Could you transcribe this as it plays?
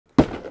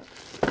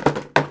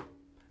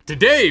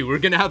Today, we're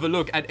gonna have a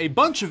look at a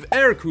bunch of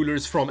air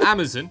coolers from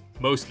Amazon,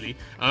 mostly,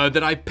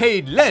 that I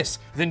paid less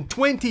than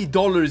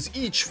 $20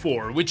 each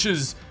for, which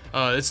is,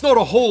 it's not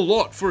a whole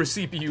lot for a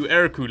CPU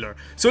air cooler.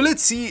 So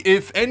let's see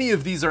if any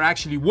of these are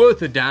actually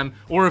worth a damn,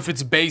 or if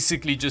it's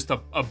basically just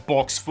a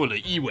box full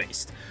of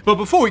e-waste. But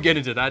before we get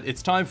into that,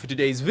 it's time for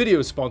today's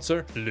video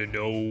sponsor,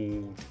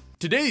 Linode.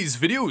 Today's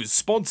video is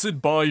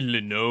sponsored by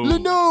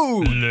Linode.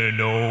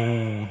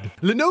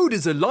 Linode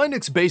is a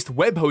Linux-based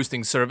web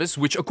hosting service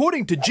which,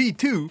 according to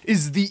G2,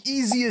 is the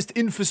easiest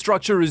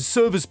infrastructure as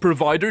service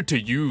provider to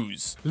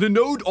use.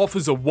 Linode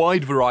offers a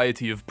wide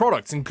variety of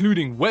products,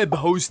 including web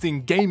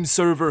hosting, game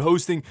server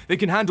hosting. They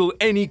can handle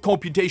any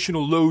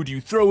computational load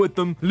you throw at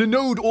them.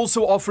 Linode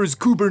also offers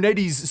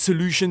Kubernetes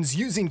solutions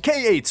using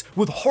K8s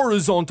with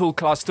horizontal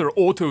cluster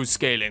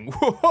auto-scaling.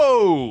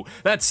 Whoa,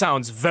 that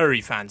sounds very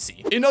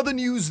fancy. In other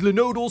news,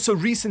 Linode also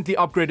recently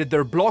upgraded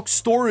their block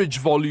storage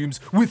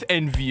volumes with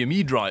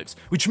NVMe drives,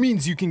 which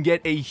means you can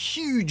get a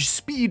huge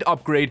speed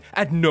upgrade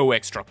at no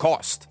extra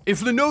cost.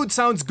 If Linode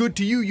sounds good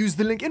to you, use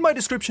the link in my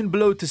description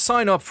below to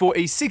sign up for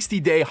a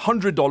 60-day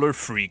 $100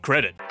 free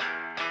credit.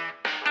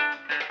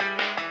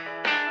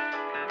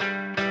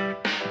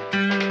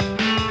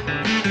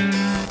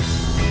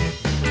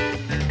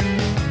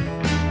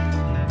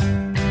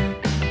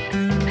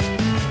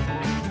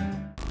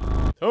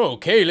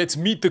 Okay, let's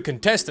meet the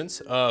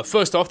contestants.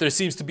 First off, there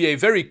seems to be a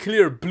very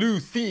clear blue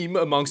theme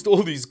amongst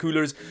all these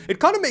coolers. It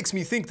kind of makes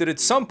me think that at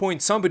some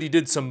point somebody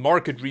did some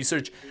market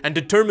research and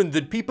determined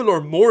that people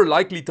are more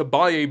likely to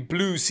buy a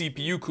blue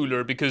CPU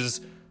cooler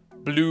because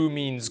blue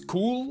means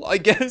cool, I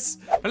guess.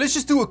 And let's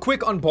just do a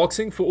quick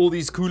unboxing for all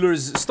these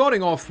coolers,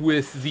 starting off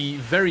with the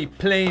very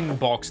plain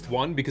boxed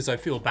one because I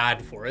feel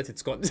bad for it.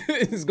 It's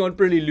got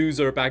pretty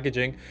loser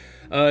packaging.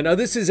 Now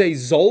this is a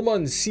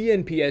Zolman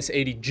CNPS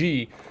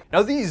 80G.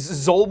 Now these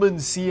Zolman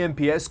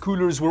CNPS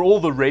coolers were all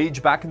the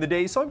rage back in the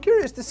day, so I'm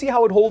curious to see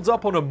how it holds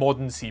up on a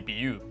modern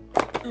CPU.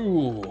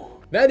 Ooh.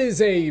 That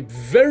is a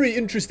very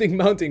interesting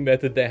mounting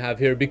method they have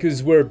here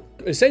because we're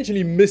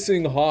essentially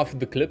missing half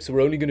of the clip, so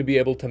we're only going to be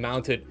able to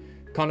mount it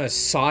kind of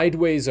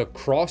sideways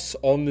across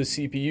on the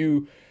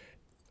CPU.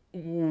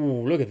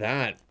 Ooh, look at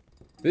that.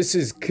 This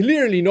is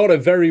clearly not a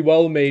very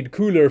well-made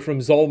cooler from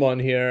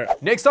Zolman here.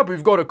 Next up,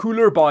 we've got a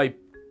cooler by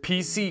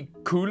PC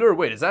Cooler.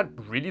 Wait, is that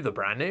really the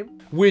brand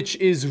name? Which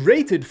is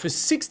rated for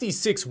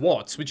 66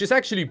 watts, which is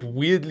actually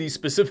weirdly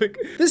specific.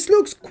 This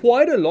looks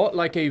quite a lot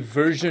like a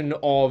version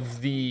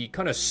of the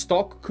kind of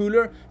stock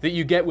cooler that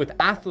you get with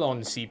Athlon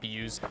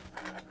CPUs.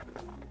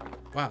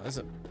 Wow, that's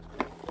a...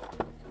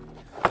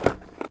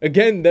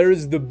 Again, there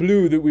is the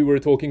blue that we were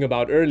talking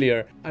about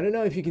earlier. I don't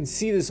know if you can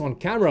see this on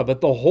camera,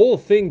 but the whole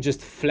thing just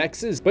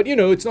flexes. But you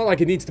know, it's not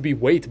like it needs to be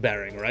weight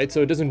bearing, right?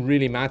 So it doesn't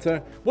really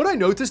matter. What I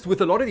noticed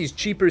with a lot of these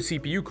cheaper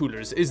CPU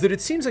coolers is that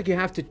it seems like you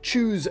have to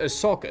choose a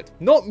socket.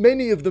 Not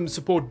many of them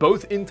support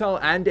both Intel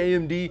and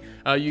AMD.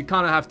 You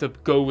kind of have to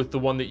go with the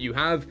one that you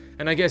have.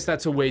 And I guess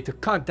that's a way to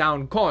cut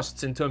down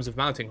costs in terms of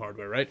mounting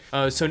hardware, right?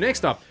 So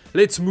next up,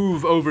 let's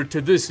move over to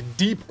this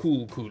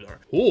Deepcool cooler.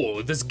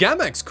 Oh, this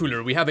Gamax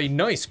cooler, we have a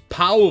nice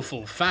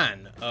powerful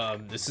fan.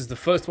 This is the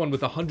first one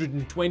with a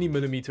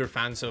 120mm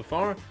fan so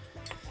far.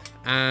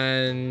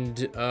 And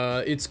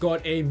it's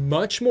got a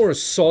much more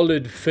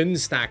solid fin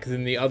stack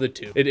than the other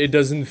two. It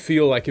doesn't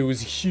feel like it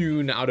was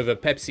hewn out of a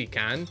Pepsi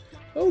can.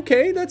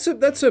 Okay, that's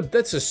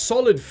a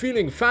solid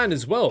feeling fan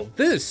as well.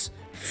 This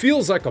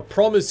feels like a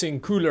promising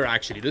cooler,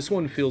 actually. This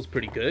one feels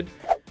pretty good.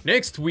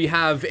 Next, we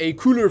have a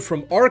cooler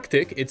from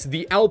Arctic. It's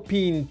the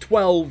Alpine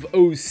 12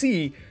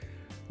 OC,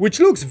 which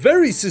looks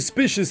very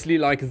suspiciously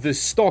like the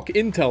stock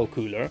Intel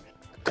cooler.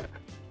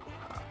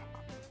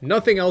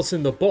 Nothing else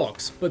in the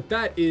box, but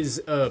that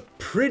is a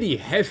pretty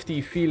hefty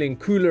feeling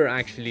cooler,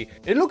 actually.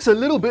 It looks a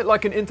little bit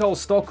like an Intel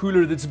stock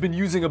cooler that's been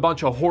using a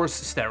bunch of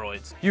horse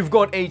steroids. You've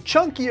got a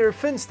chunkier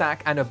fin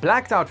stack and a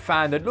blacked out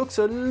fan that looks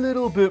a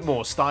little bit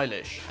more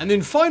stylish. And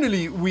then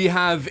finally, we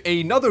have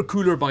another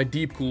cooler by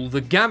Deepcool,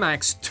 the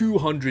Gamax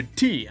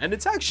 200T, and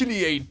it's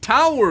actually a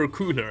tower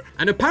cooler.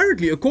 And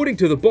apparently, according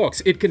to the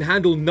box, it can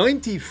handle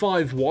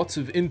 95 watts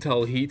of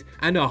Intel heat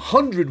and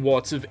 100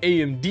 watts of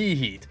AMD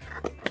heat.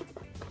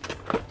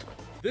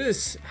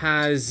 This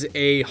has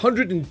a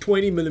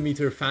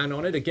 120mm fan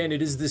on it. Again,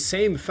 it is the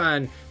same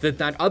fan that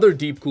other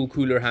Deepcool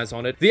cooler has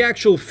on it. The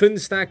actual fin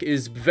stack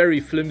is very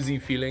flimsy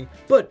feeling,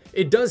 but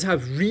it does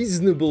have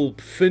reasonable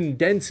fin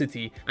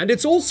density, and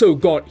it's also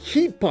got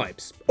heat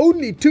pipes.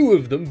 Only 2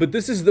 of them, but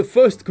this is the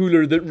first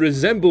cooler that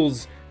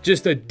resembles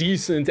just a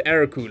decent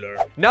air cooler.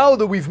 Now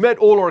that we've met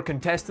all our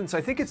contestants,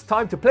 I think it's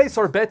time to place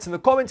our bets in the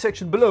comment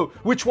section below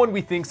which one we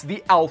think's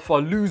the alpha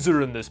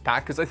loser in this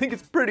pack, because I think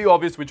it's pretty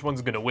obvious which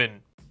one's gonna win.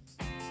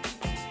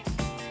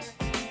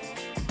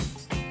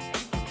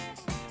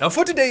 Now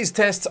for today's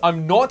tests,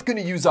 I'm not going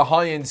to use a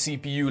high-end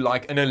CPU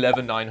like an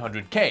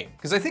 11900K,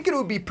 because I think it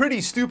would be pretty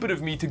stupid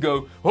of me to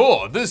go,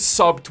 oh, this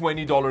sub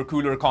 $20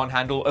 cooler can't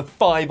handle a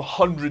 $500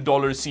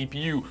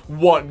 CPU,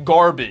 what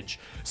garbage.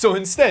 So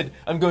instead,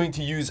 I'm going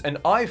to use an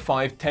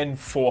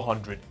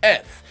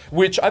i5-10400F,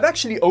 which I've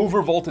actually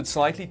overvolted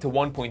slightly to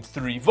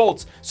 1.3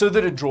 volts so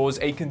that it draws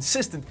a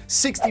consistent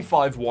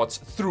 65 watts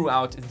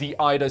throughout the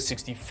IDA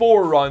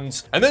 64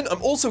 runs. And then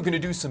I'm also going to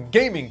do some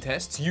gaming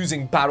tests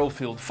using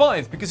Battlefield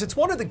 5 because it's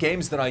one of the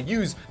games that I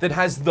use that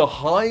has the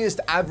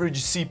highest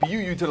average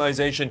CPU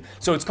utilization,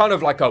 so it's kind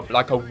of like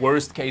a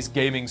worst case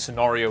gaming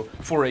scenario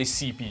for a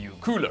CPU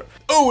cooler.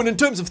 Oh, and in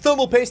terms of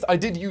thermal paste, I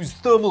did use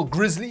Thermal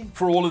Grizzly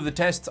for all of the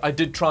tests. I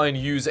did try and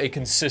use a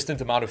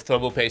consistent amount of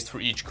thermal paste for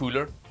each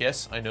cooler.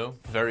 Yes, I know,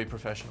 very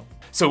professional.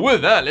 So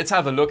with that, let's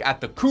have a look at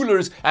the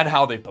coolers and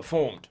how they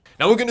performed.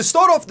 Now we're going to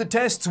start off the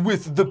tests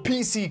with the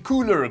PC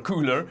cooler,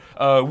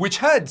 which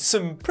had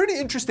some pretty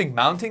interesting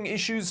mounting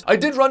issues. I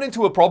did run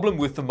into a problem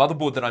with the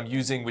motherboard that I'm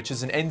using, which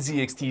is an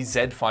NZXT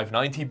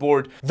Z590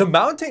 board. The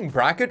mounting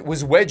bracket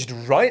was wedged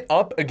right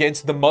up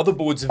against the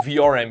motherboard's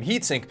VRM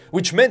heatsink,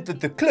 which meant that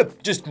the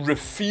clip just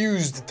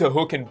refused to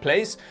hook in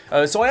place.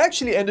 So I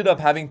actually ended up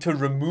having to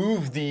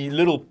remove the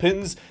little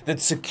pins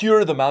that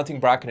secure the mounting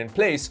bracket in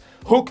place,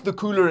 hook the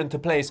cooler into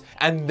place,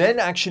 and then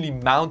actually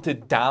mount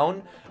it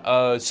down.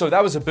 So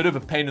that was a bit of a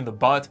pain in the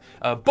butt,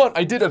 but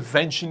I did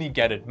eventually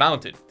get it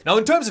mounted. Now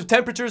in terms of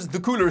temperatures, the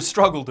cooler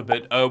struggled a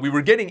bit. We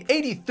were getting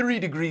 83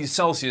 degrees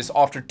Celsius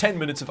after 10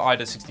 minutes of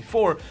IDA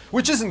 64,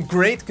 which isn't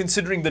great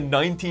considering the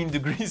 19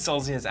 degrees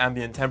Celsius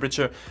ambient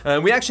temperature.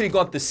 We actually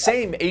got the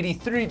same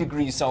 83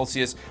 degrees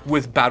Celsius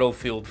with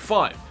Battlefield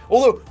 5.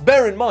 Although,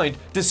 bear in mind,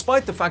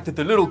 despite the fact that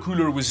the little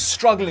cooler was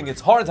struggling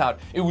its heart out,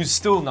 it was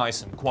still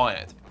nice and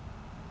quiet.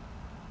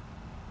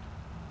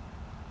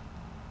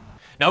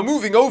 Now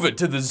moving over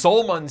to the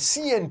Zolman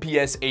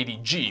CNPS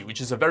 80G, which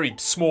is a very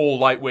small,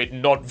 lightweight,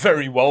 not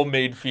very well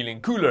made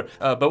feeling cooler,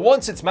 but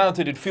once it's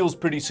mounted it feels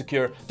pretty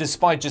secure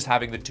despite just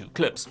having the two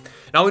clips.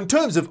 Now in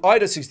terms of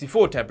IDA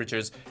 64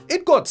 temperatures,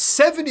 it got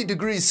 70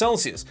 degrees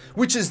Celsius,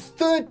 which is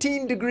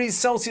 13 degrees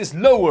Celsius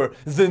lower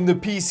than the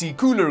PC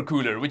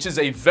cooler, which is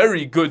a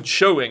very good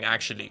showing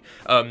actually.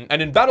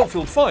 And in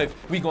Battlefield 5,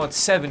 we got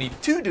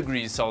 72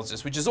 degrees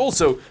Celsius, which is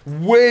also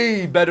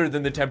way better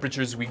than the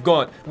temperatures we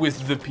got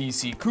with the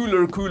PC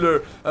cooler,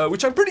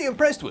 which I'm pretty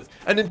impressed with.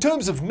 And in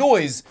terms of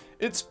noise,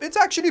 it's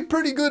actually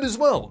pretty good as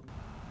well.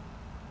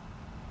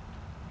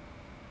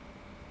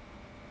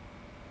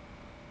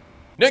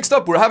 Next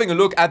up, we're having a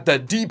look at the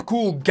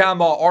Deepcool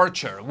Gamma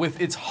Archer with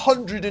its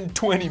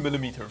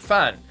 120mm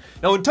fan.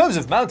 Now in terms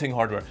of mounting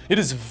hardware, it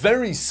is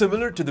very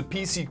similar to the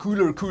PC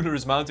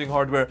cooler's mounting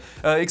hardware,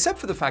 except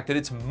for the fact that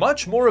it's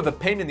much more of a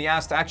pain in the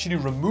ass to actually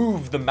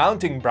remove the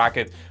mounting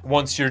bracket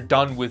once you're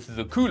done with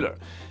the cooler.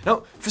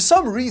 Now, for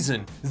some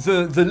reason,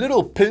 the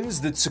little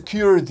pins that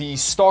secure the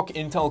stock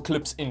Intel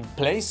clips in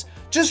place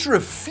just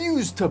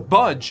refuse to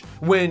budge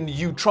when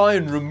you try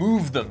and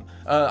remove them.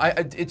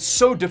 It's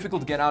so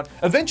difficult to get out.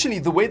 Eventually,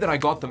 the way that I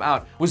got them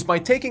out was by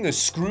taking a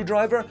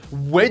screwdriver,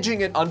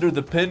 wedging it under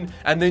the pin,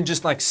 and then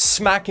just like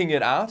smacking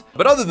it out.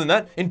 But other than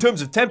that, in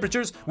terms of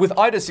temperatures, with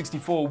IDA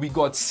 64, we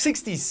got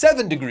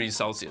 67 degrees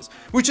Celsius,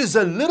 which is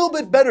a little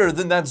bit better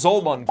than that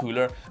Zolman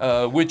cooler,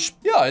 which,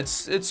 yeah,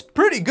 it's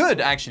pretty good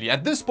actually.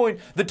 At this point,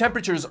 the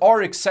temperatures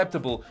are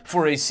acceptable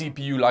for a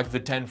CPU like the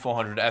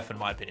 10400F in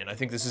my opinion. I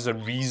think this is a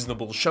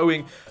reasonable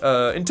showing.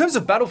 In terms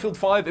of Battlefield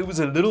 5, it was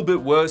a little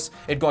bit worse.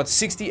 It got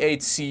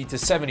 68C to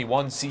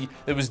 71C.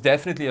 There was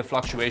definitely a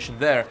fluctuation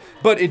there,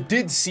 but it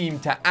did seem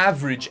to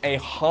average a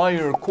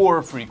higher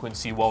core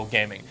frequency while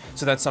gaming.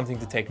 So that's something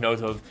to take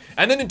note of.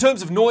 And then in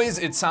terms of noise,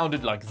 it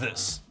sounded like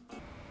this.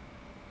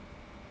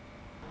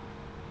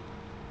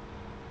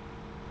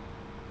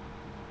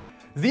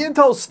 The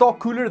Intel stock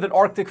cooler that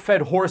Arctic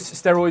fed horse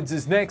steroids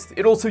is next.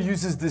 It also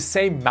uses the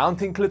same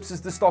mounting clips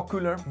as the stock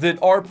cooler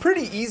that are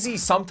pretty easy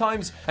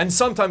sometimes, and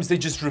sometimes they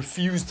just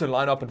refuse to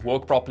line up and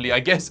work properly. I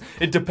guess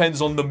it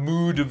depends on the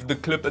mood of the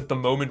clip at the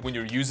moment when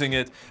you're using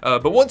it.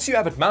 But once you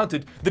have it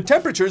mounted, the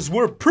temperatures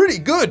were pretty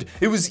good.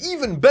 It was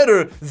even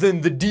better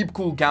than the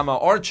Deepcool Gamma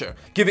Archer,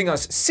 giving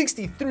us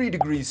 63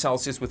 degrees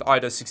Celsius with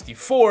IDA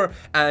 64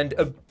 and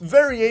a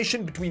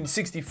variation between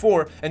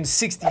 64 and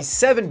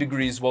 67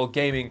 degrees while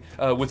gaming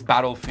with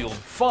Battlefield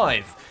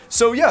 5.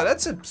 So yeah,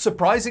 that's a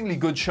surprisingly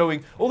good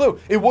showing, although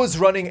it was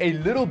running a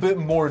little bit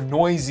more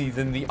noisy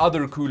than the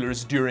other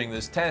coolers during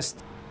this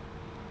test.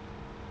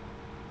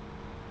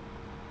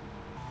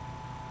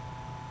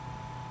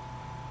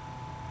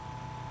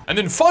 And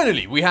then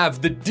finally, we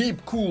have the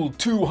Deepcool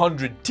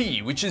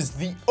 200T, which is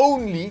the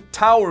only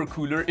tower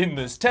cooler in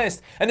this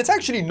test. And it's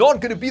actually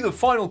not going to be the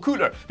final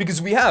cooler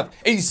because we have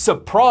a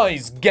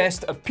surprise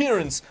guest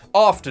appearance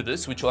after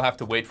this, which you'll have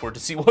to wait for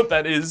to see what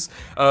that is.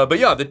 But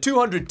yeah, the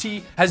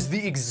 200T has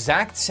the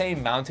exact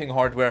same mounting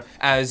hardware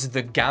as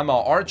the Gamma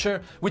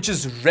Archer, which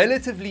is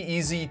relatively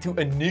easy to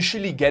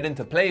initially get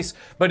into place,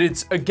 but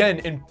it's again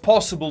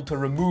impossible to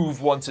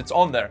remove once it's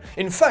on there.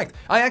 In fact,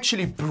 I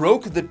actually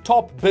broke the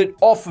top bit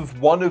off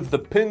of one of of the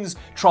pins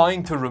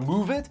trying to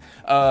remove it.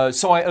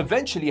 So I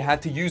eventually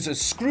had to use a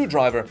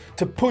screwdriver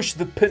to push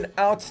the pin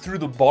out through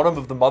the bottom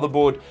of the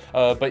motherboard.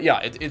 But yeah,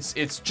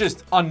 it's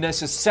just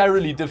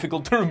unnecessarily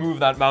difficult to remove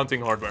that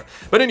mounting hardware.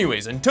 But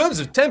anyways, in terms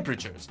of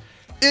temperatures,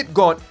 it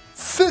got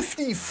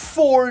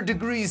 54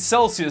 degrees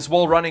Celsius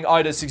while running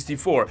IDA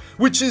 64,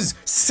 which is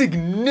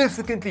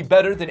significantly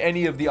better than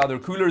any of the other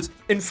coolers.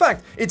 In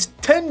fact, it's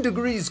 10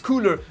 degrees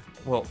cooler,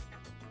 well,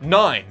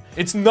 9.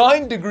 It's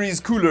 9 degrees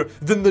cooler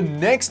than the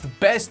next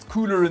best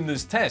cooler in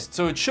this test.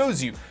 So it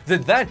shows you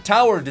that that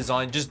tower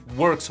design just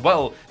works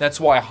well. That's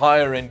why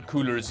higher end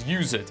coolers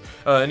use it.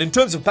 And in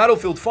terms of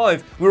Battlefield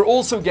 5, we're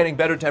also getting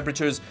better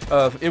temperatures.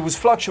 It was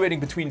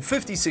fluctuating between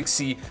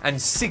 56°C and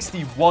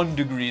 61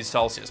 degrees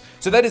Celsius.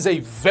 So that is a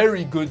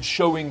very good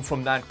showing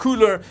from that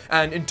cooler.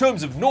 And in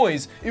terms of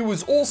noise, it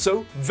was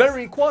also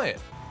very quiet.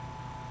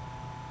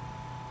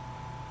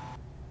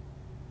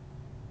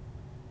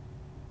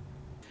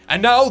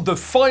 And now the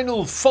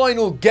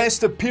final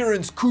guest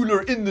appearance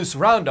cooler in this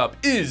roundup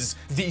is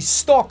the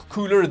stock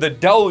cooler that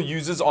Dell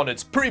uses on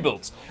its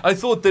pre-builds. I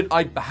thought that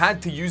I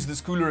had to use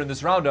this cooler in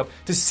this roundup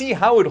to see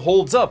how it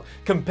holds up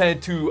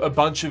compared to a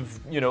bunch of,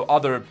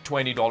 other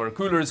 $20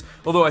 coolers,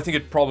 although I think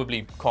it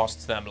probably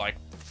costs them like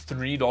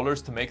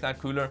 $3 to make that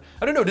cooler.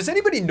 I don't know, does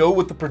anybody know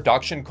what the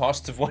production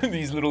costs of one of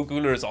these little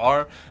coolers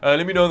are?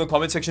 Let me know in the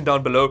comment section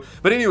down below.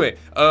 But anyway,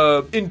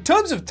 in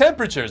terms of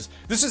temperatures,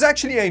 this is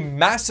actually a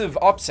massive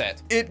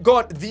upset. It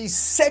got the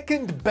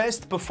second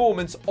best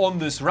performance on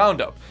this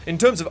roundup. In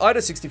terms of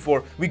IDA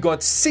 64, we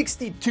got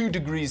 62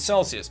 degrees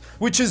Celsius,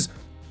 which is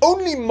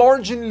only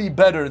marginally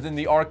better than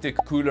the Arctic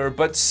cooler,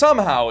 but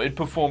somehow it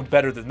performed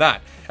better than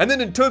that. And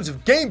then in terms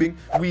of gaming,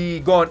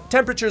 we got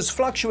temperatures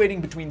fluctuating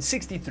between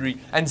 63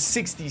 and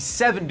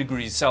 67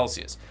 degrees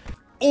Celsius.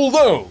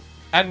 Although,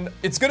 and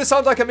it's gonna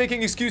sound like I'm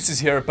making excuses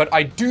here, but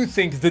I do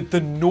think that the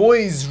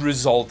noise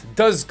result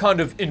does kind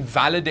of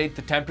invalidate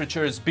the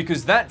temperatures,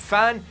 because that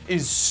fan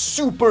is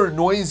super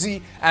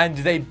noisy and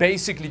they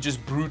basically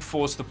just brute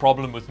force the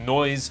problem with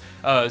noise.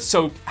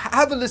 So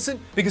have a listen,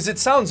 because it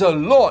sounds a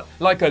lot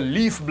like a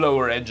leaf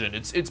blower engine.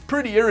 It's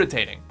pretty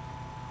irritating.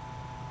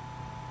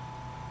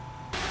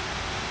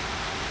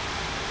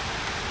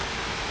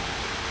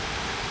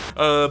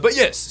 But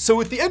yes,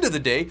 so at the end of the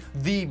day,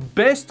 the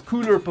best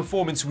cooler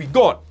performance we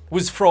got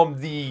was from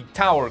the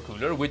tower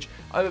cooler, which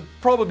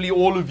probably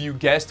all of you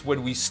guessed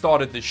when we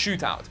started the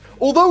shootout.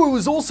 Although it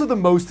was also the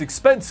most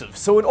expensive,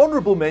 so an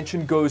honorable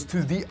mention goes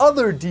to the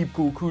other deep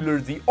cool cooler,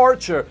 the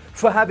Archer,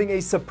 for having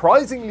a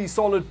surprisingly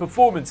solid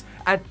performance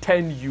at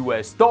 $10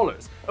 US.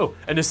 Oh,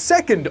 and a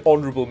second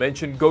honorable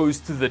mention goes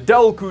to the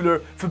Dell cooler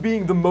for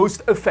being the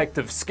most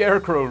effective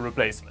scarecrow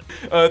replacement.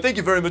 Thank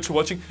you very much for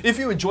watching. If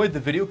you enjoyed the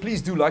video,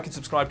 please do like and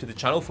subscribe to the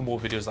channel for more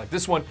videos like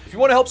this one. If you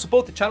want to help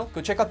support the channel, go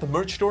check out the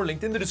merch store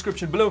linked in the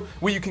description below,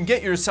 where you can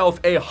get yourself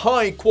a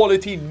high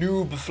quality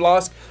noob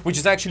flask, which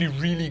is actually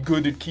really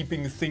good at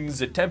keeping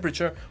things at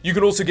temperature. You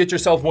can also get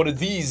yourself one of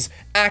these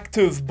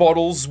active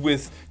bottles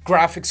with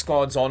graphics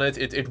cards on it.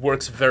 It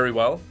works very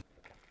well.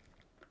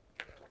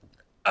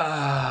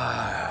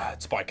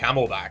 It's by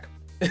Camelback.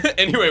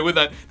 Anyway, with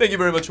that, thank you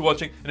very much for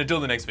watching, and until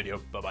the next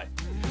video,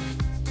 bye-bye.